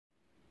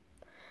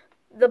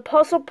The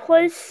puzzle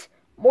place?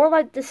 More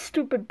like this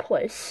stupid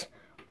place.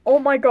 Oh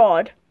my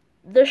god,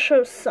 this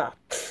show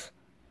sucks.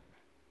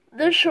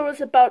 This show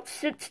is about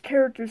 6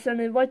 characters and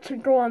they like to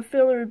go on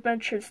filler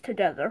adventures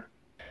together.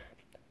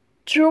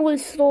 Julie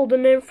stole the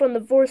name from the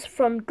voice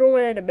from Go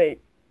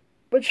Animate,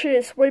 but she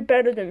is way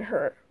better than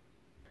her.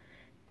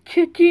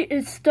 Kiki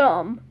is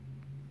dumb.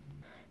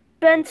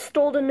 Ben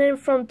stole the name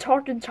from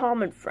Talkin'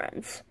 Tom and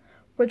Friends,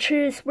 but she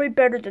is way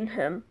better than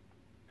him.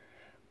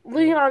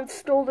 Leon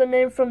stole the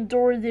name from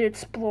Dora the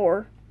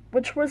Explorer,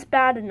 which was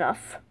bad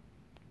enough.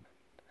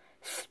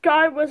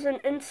 Sky was an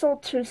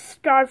insult to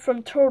Sky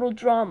from Total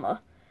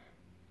Drama,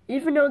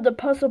 even though the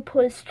puzzle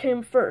place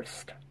came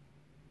first.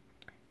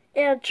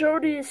 And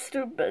Jody is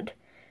stupid.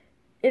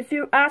 If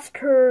you ask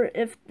her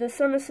if the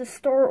sun is a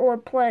star or a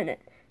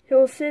planet, he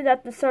will say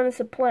that the sun is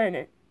a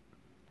planet.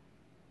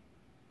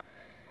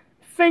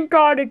 Thank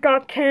God it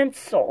got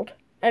cancelled,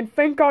 and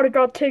thank God it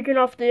got taken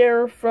off the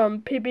air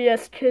from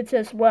PBS Kids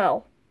as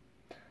well.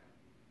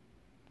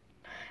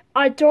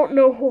 I don't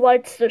know who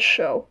likes this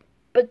show,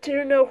 but do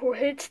you know who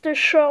hates this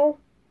show?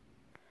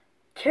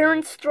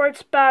 Karen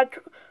Strikes Back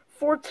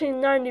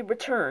 1490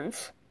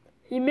 returns.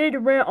 He made a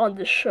rant on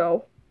this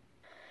show.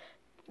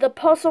 The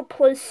puzzle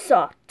place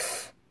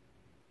sucks.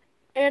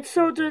 And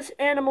so does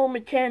Animal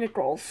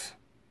Mechanicals.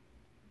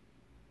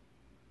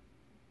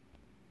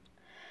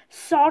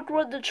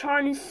 Sakura the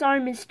Chinese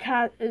Siamese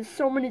cat is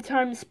so many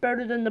times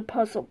better than the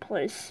puzzle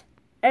place.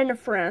 End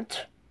of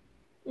rant.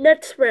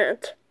 Next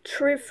rant,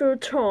 Tree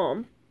Food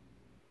Tom.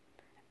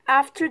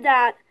 After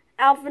that,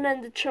 Alvin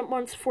and the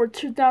Chipmunks for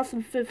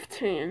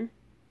 2015.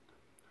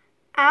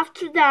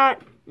 After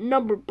that,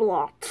 Number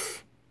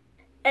Blocks.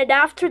 And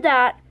after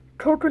that,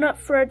 Coconut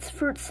Fred's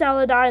Fruit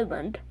Salad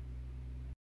Island.